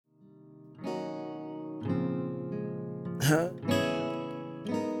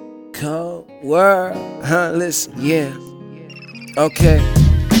Cold world, listen, yeah. Okay.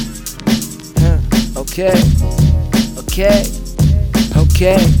 Okay. Okay.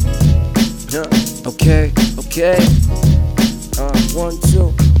 Okay. Okay. Okay. 1,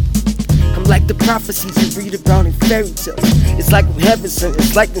 2. I'm like the prophecies you read about in fairy tales. It's like I'm heaven sent,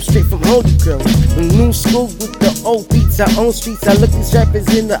 it's like I'm straight from Holy Grail. The new school with the old beats, our own streets. I look these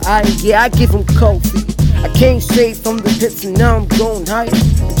rappers in the eye, and yeah, I give them cold feet. I came straight from the pits and now I'm going higher.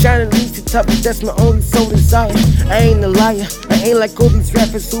 I'm trying to reach the top, but that's my only sole desire. I ain't a liar, I ain't like all these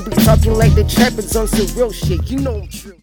rappers who be talking like they trappers on some real shit. You know I'm true.